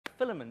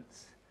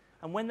filaments,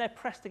 and when they're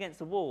pressed against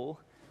the wall,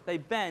 they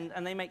bend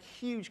and they make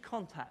huge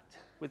contact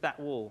with that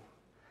wall.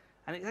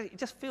 And it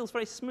just feels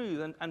very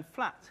smooth and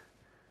flat,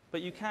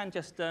 but you can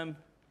just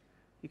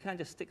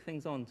stick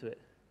things onto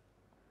it.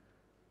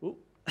 Ooh.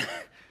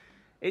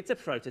 It's a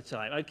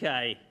prototype.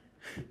 Okay.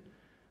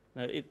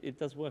 No, it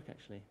does work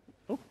actually.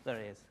 Oh, there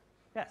it is.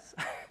 Yes.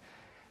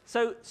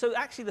 So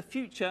actually, the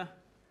future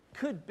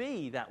could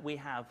be that we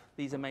have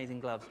these amazing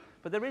gloves.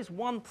 But there is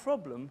one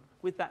problem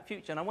with that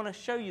future, and I want to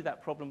show you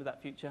that problem with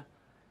that future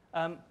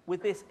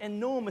with this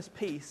enormous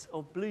piece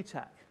of blue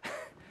tack.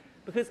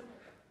 Because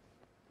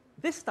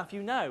this stuff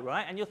you know,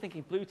 right? And you're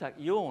thinking blue tack,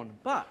 yawn.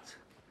 But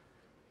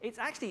it's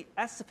actually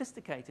as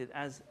sophisticated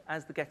as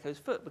the gecko's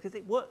foot, because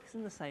it works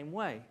in the same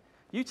way.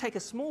 You take a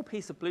small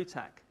piece of blue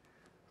tack,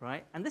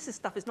 right? And this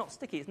stuff is not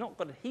sticky. It's not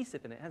got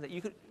adhesive in it, has it?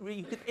 You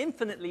could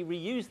infinitely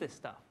reuse this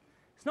stuff.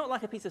 It's not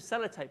like a piece of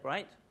sellotape,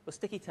 right, or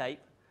sticky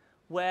tape,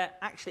 where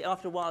actually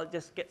after a while it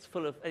just gets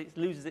full of, it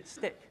loses its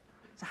stick.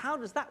 So how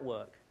does that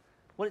work?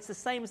 Well, it's the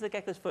same as the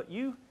gecko's foot.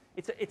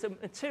 It's a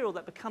material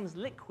that becomes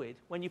liquid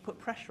when you put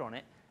pressure on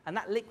it, and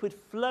that liquid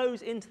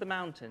flows into the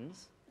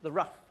mountains, the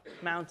rough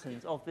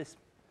mountains of this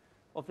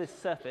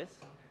surface,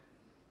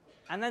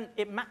 and then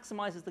it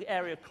maximizes the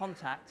area of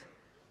contact,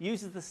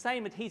 uses the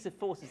same adhesive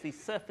forces,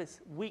 these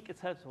weak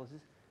adhesive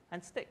forces,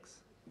 and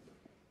sticks.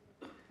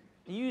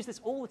 You use this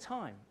all the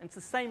time, and it's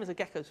the same as a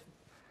gecko's.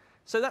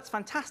 So that's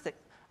fantastic.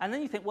 And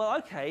then you think, well,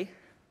 okay,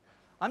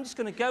 I'm just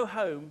going to go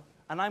home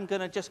and I'm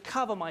going to just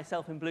cover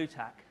myself in blue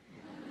tack.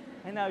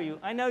 I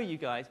know you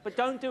guys, but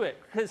don't do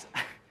it, because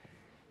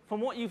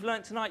from what you've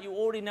learned tonight, you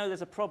already know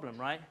there's a problem,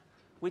 right?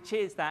 Which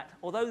is that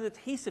although the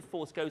adhesive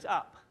force goes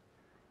up,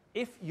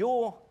 if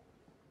your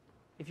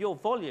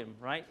volume,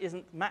 right,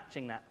 isn't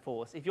matching that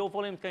force, if your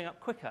volume's going up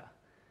quicker,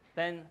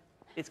 then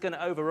it's going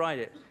to override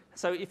it.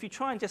 So if you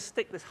try and just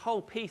stick this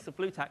whole piece of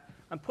blue tack,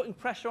 I'm putting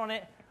pressure on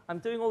it, I'm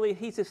doing all the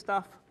adhesive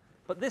stuff,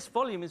 but this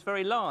volume is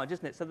very large,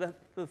 isn't it? So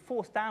the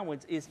force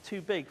downwards is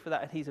too big for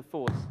that adhesive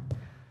force.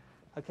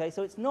 Okay,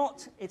 so it's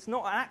not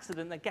an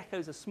accident that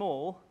geckos are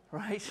small,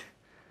 right?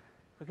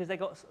 Because they've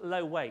got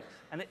low weight.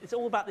 And it's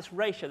all about this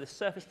ratio, this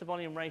surface to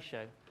volume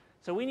ratio.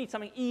 So we need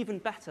something even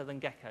better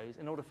than geckos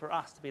in order for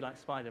us to be like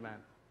Spider-Man.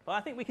 But I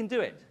think we can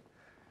do it.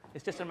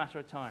 It's just a matter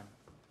of time.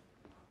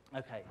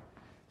 Okay,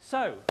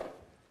 so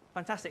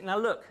fantastic. Now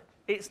look,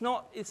 it's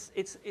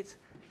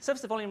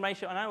surface to volume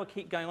ratio, and I will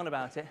keep going on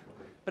about it,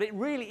 but it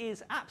really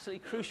is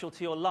absolutely crucial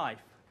to your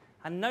life,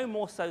 and no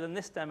more so than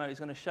this demo is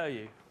going to show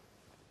you.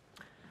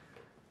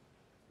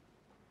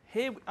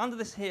 Here, under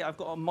this here, I've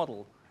got a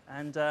model,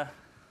 and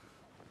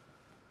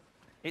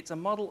it's a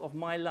model of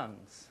my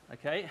lungs,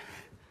 okay?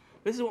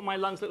 This is what my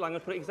lungs look like. I'm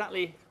going to put it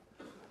exactly,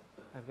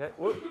 there we go,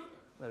 whoop,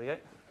 there we go,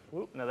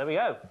 whoop, no, there we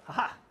go,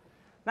 ha-ha.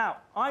 Now,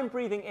 I'm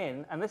breathing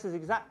in, and this is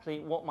exactly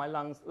what my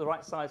lungs, the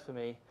right size for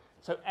me.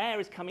 So air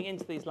is coming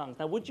into these lungs.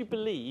 Now, would you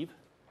believe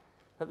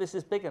that this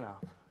is big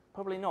enough?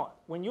 Probably not.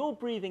 When you're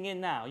breathing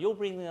in now, you're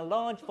breathing a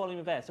large volume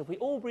of air. So if we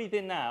all breathe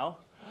in now,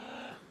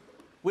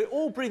 we're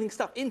all breathing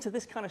stuff into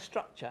this kind of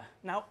structure.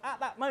 Now, at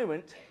that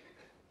moment,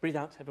 breathe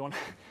out, everyone.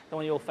 Don't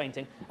want you all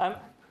fainting.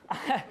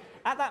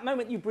 At that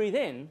moment you breathe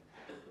in,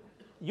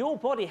 your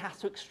body has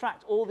to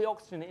extract all the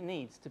oxygen it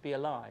needs to be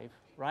alive,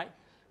 right?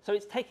 So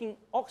it's taking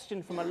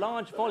oxygen from a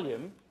large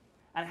volume,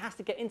 and it has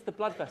to get into the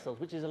blood vessels,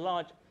 which is a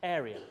large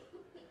area.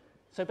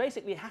 So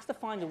basically, it has to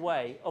find a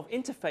way of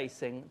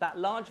interfacing that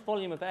large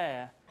volume of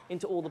air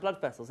into all the blood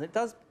vessels. And it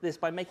does this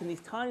by making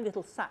these tiny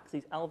little sacs,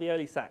 these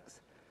alveoli sacs.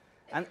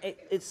 And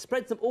it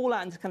spreads them all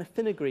out in this kind of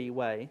filigree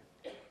way.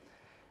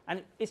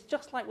 And it's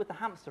just like with the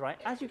hamster, right?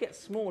 As you get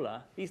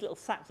smaller, these little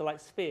sacs are like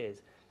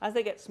spheres. As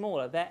they get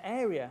smaller, their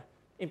area,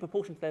 in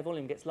proportion to their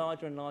volume, gets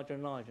larger and larger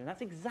and larger. And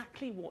that's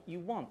exactly what you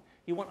want.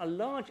 You want a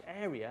large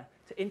area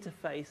to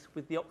interface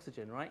with the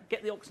oxygen, right?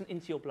 Get the oxygen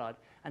into your blood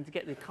and to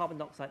get the carbon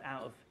dioxide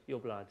out of your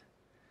blood.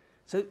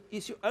 So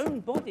it's your own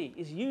body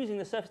is using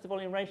the surface to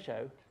volume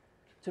ratio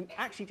to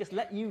actually just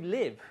let you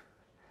live.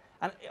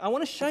 And I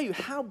want to show you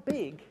how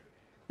big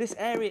this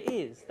area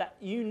is that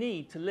you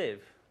need to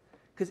live.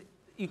 Because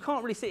you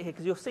can't really see it here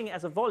because you're seeing it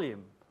as a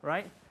volume,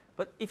 right?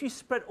 But if you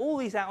spread all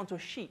these out onto a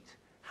sheet,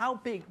 how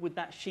big would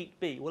that sheet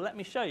be? Well, let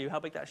me show you how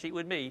big that sheet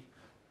would be.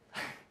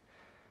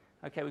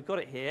 Okay, we've got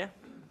it here.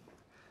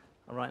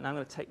 All right, now I'm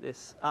going to take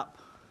this up.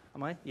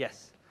 Am I?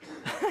 Yes.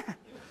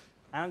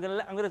 And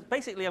I'm going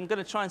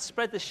to try and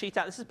spread this sheet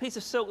out. This is a piece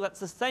of silk that's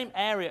the same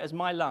area as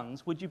my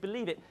lungs. Would you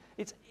believe it?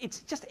 It's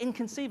just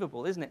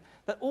inconceivable, isn't it?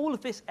 That all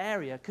of this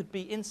area could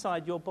be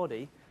inside your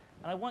body.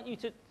 And I want you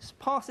to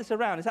pass this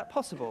around. Is that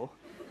possible?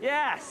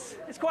 Yes.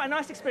 It's quite a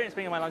nice experience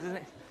being in my lungs, isn't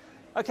it?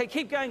 Okay,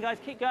 keep going, guys.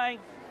 Keep going.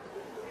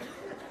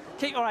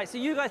 All right, so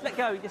you guys let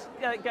go. Just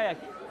let it go.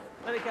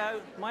 Let it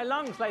go. My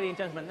lungs, ladies and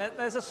gentlemen.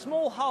 There's a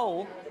small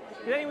hole.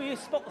 You know when you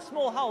spot the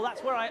small hole,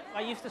 that's where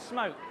I used to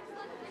smoke.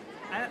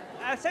 And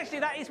essentially,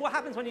 that is what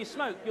happens when you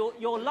smoke.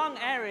 Your lung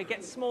area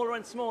gets smaller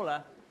and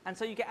smaller, and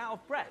so you get out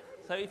of breath.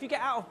 So if you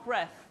get out of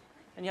breath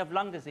and you have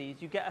lung disease,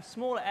 you get a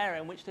smaller area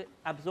in which to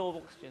absorb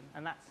oxygen,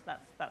 and that's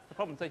the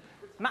problem. So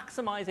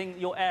maximizing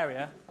your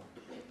area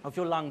of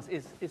your lungs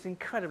is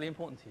incredibly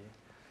important to you.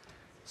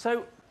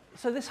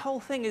 So this whole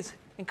thing is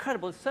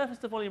incredible. The surface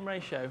to volume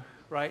ratio,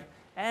 right,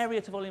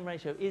 area to volume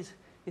ratio is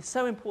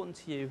so important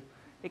to you.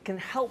 It can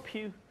help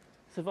you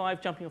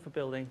survive jumping off a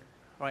building,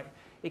 right?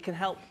 It can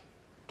help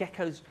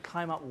geckos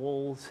climb up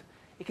walls.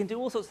 It can do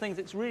all sorts of things.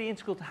 It's really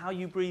integral to how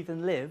you breathe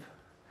and live.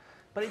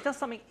 But it does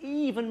something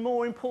even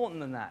more important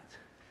than that,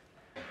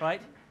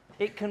 right?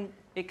 It can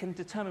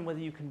determine whether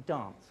you can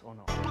dance or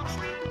not.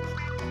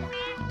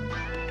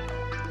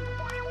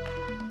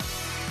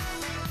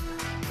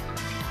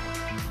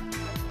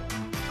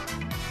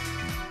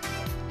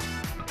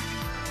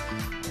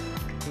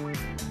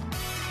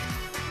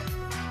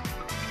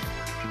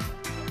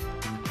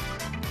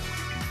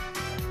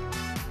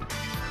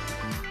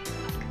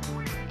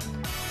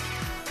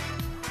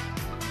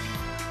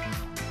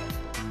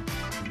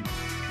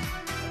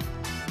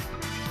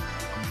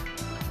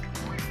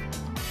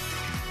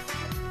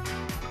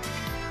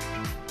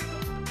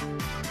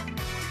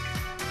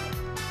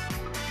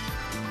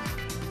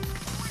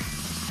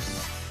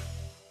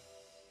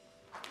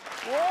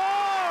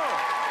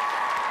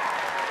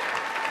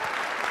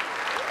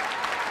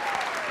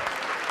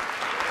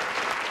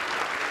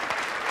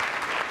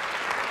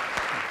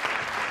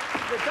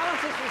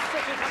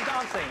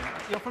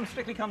 You're from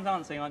Strictly Come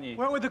Dancing, aren't you?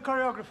 Well, we're the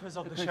choreographers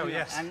of the show,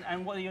 yes.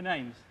 And what are your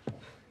names?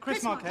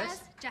 Chris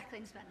Marquez.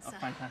 Jacqueline Spencer. Oh,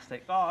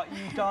 fantastic. Oh,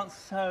 you dance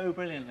so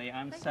brilliantly.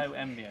 I'm so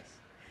envious.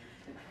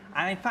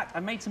 And in fact, I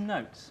made some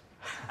notes.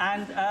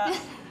 And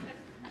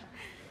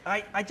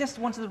I just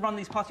wanted to run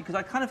these past you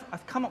because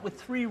I've come up with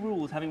 3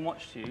 rules, having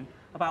watched you,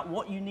 about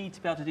what you need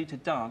to be able to do to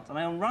dance. And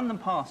I'll run them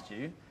past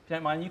you, if you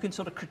don't mind. You can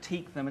sort of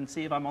critique them and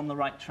see if I'm on the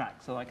right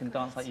track so I can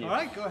dance like you. All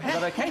right, go ahead.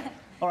 Is that OK?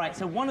 All right,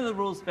 so one of the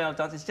rules to be able to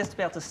dance is just to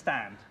be able to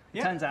stand.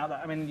 It turns out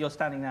that, I mean, you're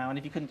standing now, and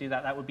if you couldn't do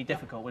that, that would be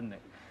difficult, wouldn't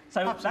it?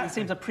 So that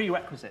seems a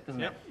prerequisite,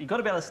 doesn't it? You've got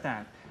to be able to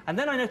stand. And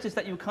then I noticed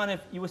that you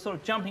were sort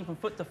of jumping from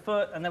foot to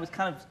foot, and there was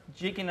kind of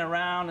jigging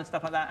around and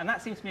stuff like that, and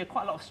that seems to be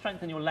quite a lot of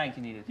strength in your legs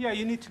you needed. Yeah,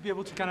 you need to be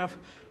able to kind of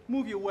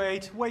move your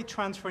weight. Weight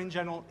transfer in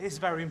general is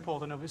very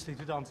important, obviously,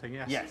 to dancing,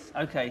 yes. Yes,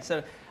 OK.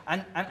 So,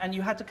 and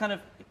you had to kind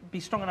of be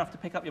strong enough to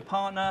pick up your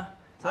partner.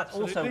 So that's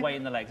also weight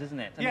in the legs, isn't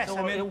it? And yes,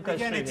 I mean,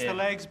 again, it's the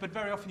legs, but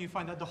very often you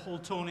find that the whole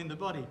tone in the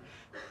body.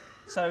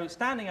 So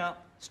standing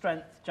up,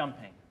 strength,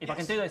 jumping. If I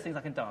can do those things,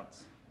 I can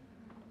dance.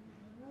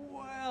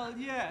 Well,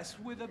 yes,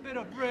 with a bit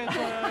of rhythm.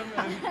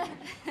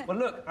 Well,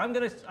 look, I'm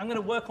going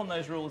to work on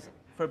those rules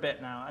for a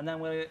bit now, and then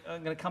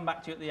I'm going to come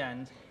back to you at the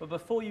end. But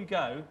before you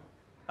go,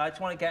 I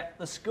just want to get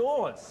the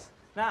scores.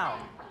 Now.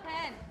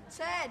 10,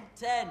 10,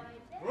 10.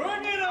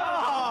 Bring it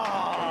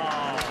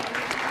on!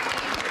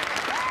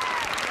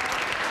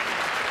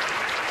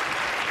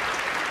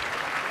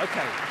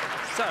 OK,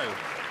 so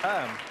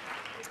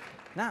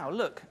now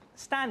look,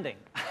 standing.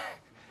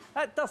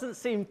 That doesn't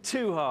seem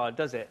too hard,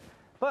 does it?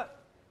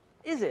 But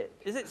is it?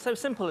 Is it so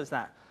simple as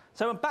that?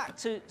 So I'm back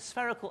to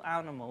spherical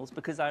animals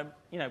because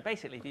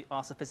basically if you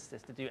ask a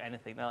physicist to do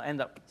anything, they'll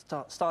end up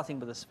starting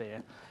with a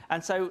sphere.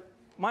 And so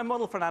my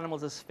model for an animal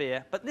is a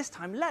sphere, but this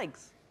time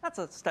legs. That's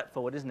a step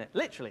forward, isn't it?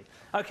 Literally.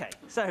 OK,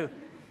 so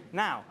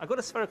now I've got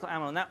a spherical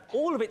animal. Now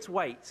all of its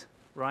weight,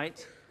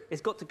 right,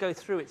 has got to go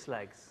through its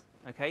legs.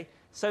 OK?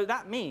 So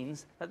that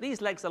means that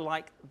these legs are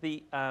like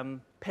the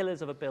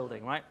pillars of a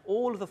building, right?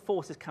 All of the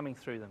force is coming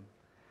through them.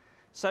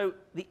 So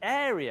the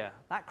area,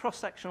 that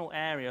cross-sectional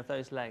area of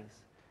those legs,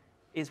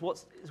 is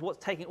what's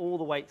taking all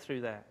the weight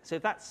through there. So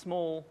if that's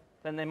small,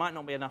 then there might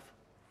not be enough.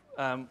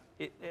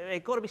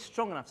 They've got to be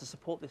strong enough to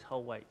support this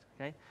whole weight.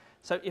 Okay?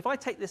 So if I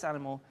take this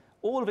animal,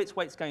 all of its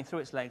weight's going through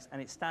its legs,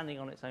 and it's standing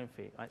on its own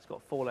feet. Right? It's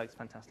got 4 legs,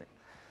 fantastic.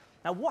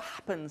 Now what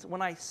happens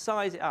when I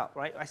size it up?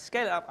 Right? I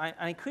scale it up,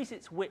 I increase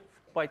its width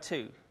by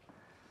 2.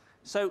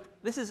 So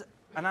this is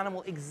an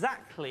animal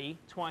exactly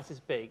twice as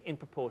big in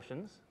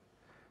proportions.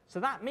 So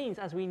that means,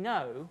 as we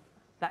know,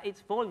 that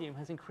its volume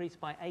has increased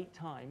by 8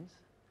 times.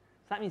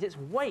 So that means its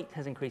weight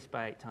has increased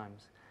by 8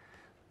 times.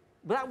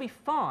 But that would be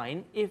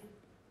fine if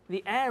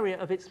the area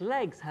of its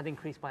legs had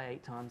increased by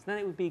 8 times. Then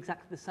it would be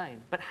exactly the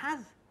same. But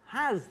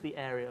has the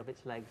area of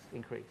its legs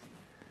increased?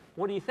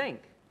 What do you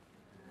think?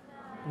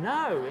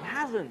 No, it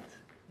hasn't.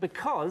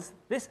 Because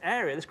this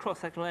area, this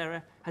cross-sectional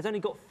area, has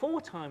only got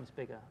 4 times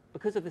bigger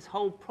because of this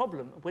whole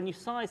problem. When you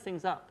size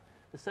things up,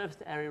 the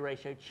surface-to-area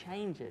ratio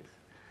changes.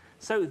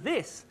 So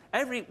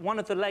every one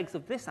of the legs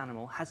of this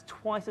animal has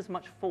twice as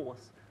much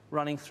force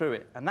running through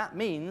it. And that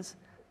means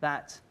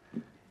that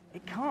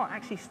it can't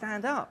actually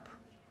stand up,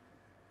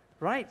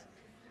 right?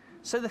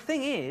 So the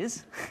thing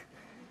is,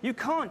 you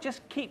can't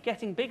just keep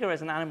getting bigger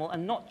as an animal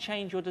and not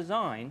change your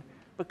design,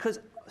 because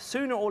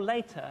sooner or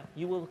later,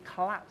 you will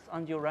collapse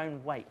under your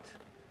own weight.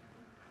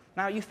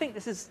 Now, you think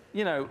this is,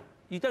 you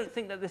don't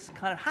think that this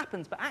kind of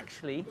happens, but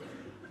actually,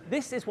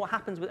 this is what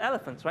happens with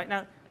elephants, right?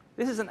 Now,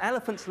 this is an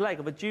elephant's leg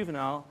of a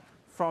juvenile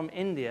from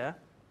India.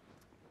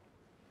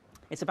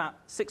 It's about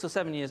 6 or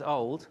 7 years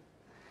old.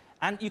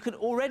 And you can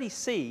already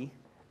see,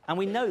 and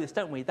we know this,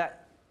 don't we,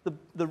 that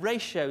the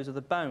ratios of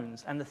the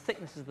bones and the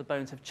thicknesses of the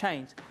bones have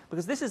changed,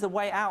 because this is the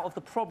way out of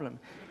the problem.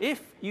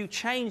 If you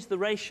change the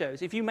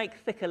ratios, if you make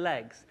thicker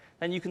legs,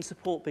 then you can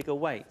support bigger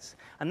weights.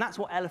 And that's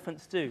what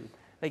elephants do.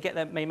 They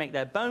make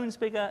their bones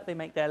bigger, they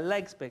make their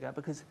legs bigger,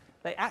 because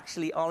they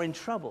actually are in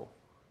trouble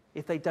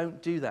if they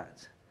don't do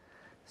that.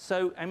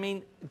 So, I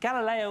mean,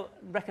 Galileo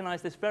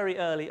recognized this very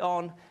early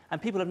on,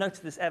 and people have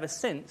noticed this ever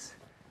since.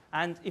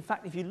 And in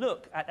fact, if you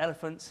look at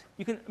elephants,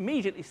 you can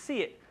immediately see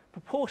it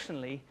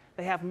proportionally.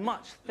 They have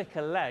much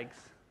thicker legs,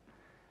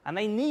 and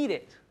they need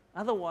it.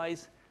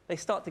 Otherwise, they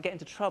start to get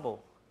into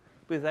trouble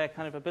with their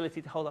kind of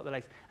ability to hold up their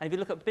legs. And if you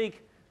look at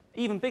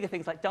even bigger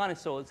things like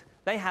dinosaurs,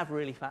 they have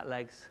really fat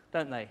legs,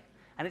 don't they?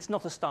 And it's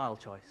not a style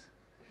choice,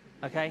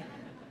 okay?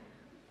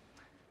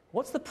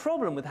 What's the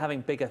problem with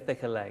having bigger,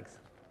 thicker legs?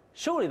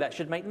 Surely that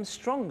should make them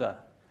stronger.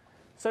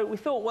 So we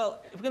thought,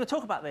 well, if we're going to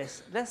talk about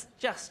this, let's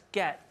just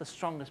get the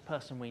strongest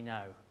person we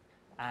know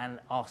and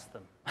ask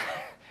them.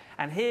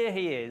 And here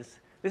he is.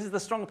 This is the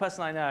strongest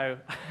person I know,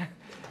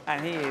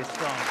 and he is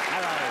strong.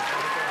 Hello.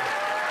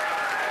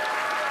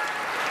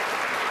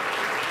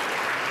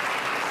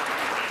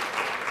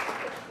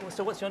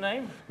 So what's your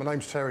name? My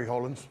name's Terry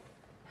Hollands.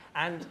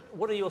 And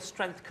what are your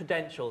strength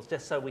credentials,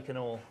 just so we can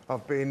all...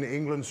 I've been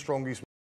England's strongest